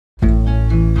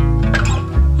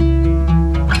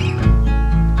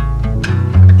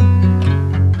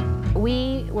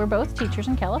both teachers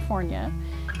in California,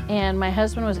 and my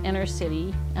husband was inner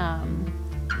city,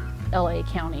 LA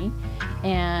County,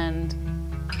 and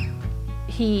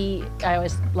I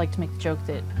always like to make the joke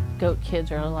that goat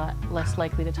kids are a lot less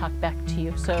likely to talk back to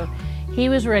you, so he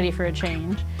was ready for a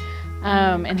change,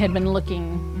 and had been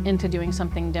looking into doing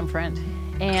something different.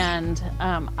 And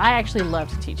I actually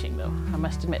loved teaching, though, I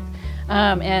must admit.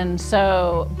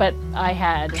 But I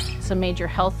had some major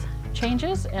health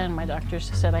changes, and my doctors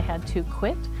said I had to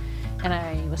quit, and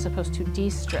I was supposed to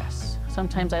de-stress.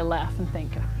 Sometimes I laugh and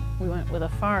think we went with a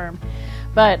farm,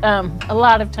 but a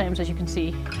lot of times, as you can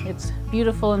see, it's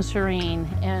beautiful and serene.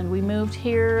 And we moved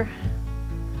here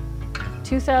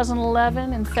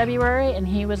 2011 in February, and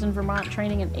he was in Vermont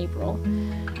training in April.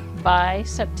 By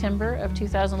September of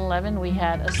 2011, we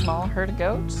had a small herd of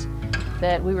goats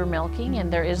that we were milking,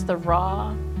 and there is the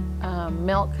raw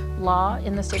milk law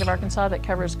in the state of Arkansas that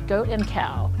covers goat and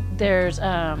cow. There's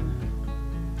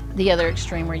the other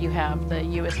extreme where you have the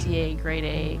USDA grade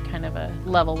A kind of a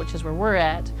level, which is where we're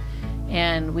at,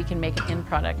 and we can make an end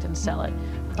product and sell it.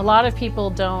 A lot of people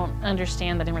don't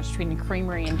understand the difference between a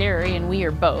creamery and dairy, and we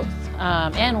are both,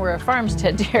 and we're a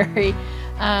farmstead dairy.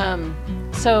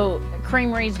 So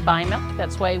creameries buy milk.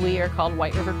 That's why we are called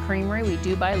White River Creamery. We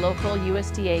do buy local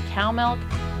USDA cow milk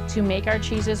to make our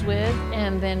cheeses with,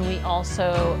 and then we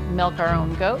also milk our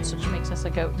own goats, which makes us a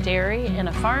goat dairy, and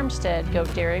a farmstead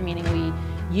goat dairy, meaning we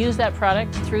use that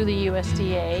product through the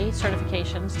USDA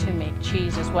certifications to make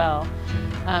cheese as well.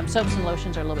 Soaps and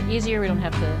lotions are a little bit easier. We don't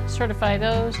have to certify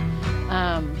those,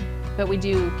 but we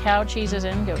do cow cheeses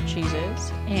and goat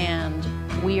cheeses, and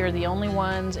we are the only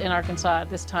ones in Arkansas at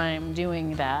this time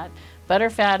doing that.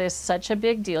 Butterfat is such a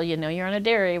big deal. You know you're on a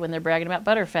dairy when they're bragging about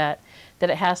butterfat, that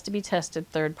it has to be tested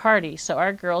third party. So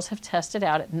our girls have tested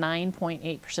out at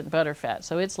 9.8% butterfat.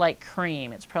 So it's like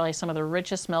cream. It's probably some of the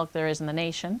richest milk there is in the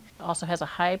nation. It also has a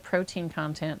high protein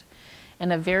content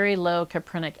and a very low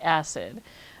caprinic acid.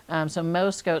 So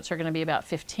most goats are going to be about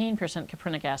 15%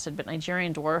 caprinic acid, but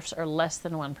Nigerian Dwarfs are less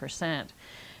than 1%.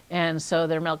 And so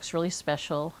their milk's really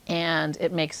special, and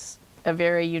it makes a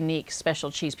very unique special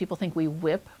cheese. People think we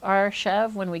whip our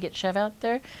chev when we get chev out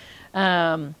there,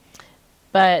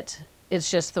 but it's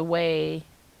just the way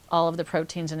all of the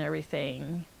proteins and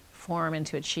everything form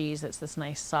into a cheese that's this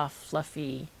nice, soft,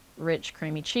 fluffy, rich,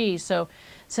 creamy cheese. So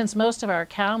since most of our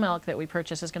cow milk that we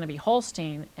purchase is going to be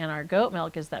Holstein, and our goat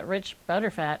milk is that rich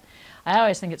butterfat, I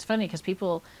always think it's funny because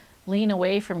people lean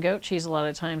away from goat cheese a lot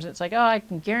of times. It's like, oh, I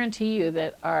can guarantee you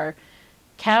that our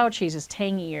cow cheese is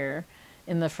tangier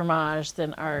in the fromage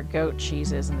than our goat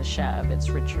cheese is in the chev. It's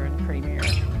richer and creamier.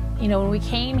 You know, when we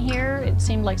came here, it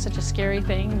seemed like such a scary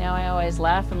thing. Now I always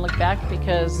laugh and look back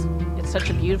because it's such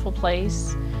a beautiful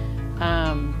place.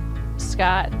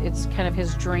 Scott, it's kind of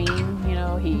his dream. You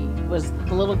know, he was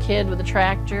the little kid with a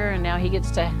tractor, and now he gets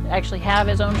to actually have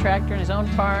his own tractor and his own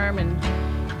farm, and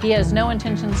he has no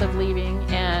intentions of leaving.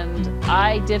 And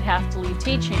I did have to leave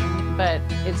teaching, but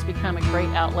it's become a great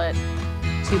outlet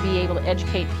to be able to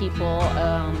educate people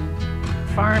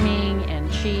farming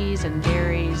and cheese and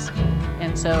dairies,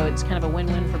 and so it's kind of a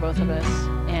win-win for both of us.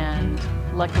 And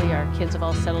luckily our kids have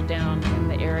all settled down in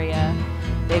the area.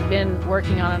 They've been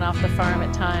working on and off the farm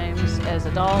at times as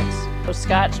adults. So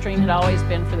Scott's dream had always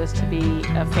been for this to be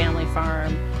a family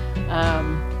farm.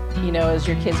 You know, as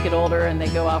your kids get older and they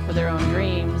go off with their own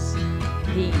dreams,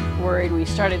 he worried we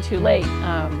started too late,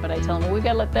 but I tell him, well, we've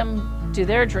got to let them do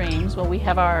their dreams. Well, we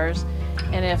have ours,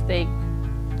 and if they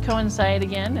coincide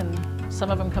again and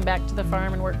some of them come back to the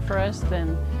farm and work for us,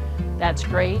 then that's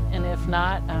great. And if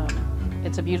not,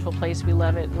 it's a beautiful place. We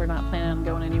love it. We're not planning on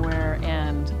going anywhere,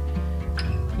 and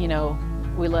you know,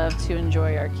 we love to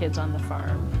enjoy our kids on the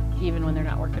farm, even when they're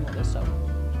not working with us.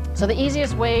 So the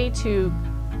easiest way to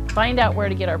find out where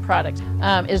to get our product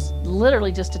is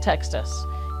literally just to text us.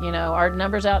 You know, our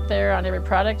number's out there on every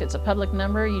product. It's a public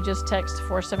number. You just text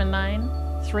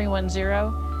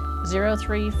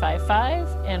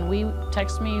 479-310-0355, and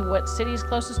text me what city's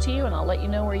closest to you, and I'll let you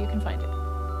know where you can find it.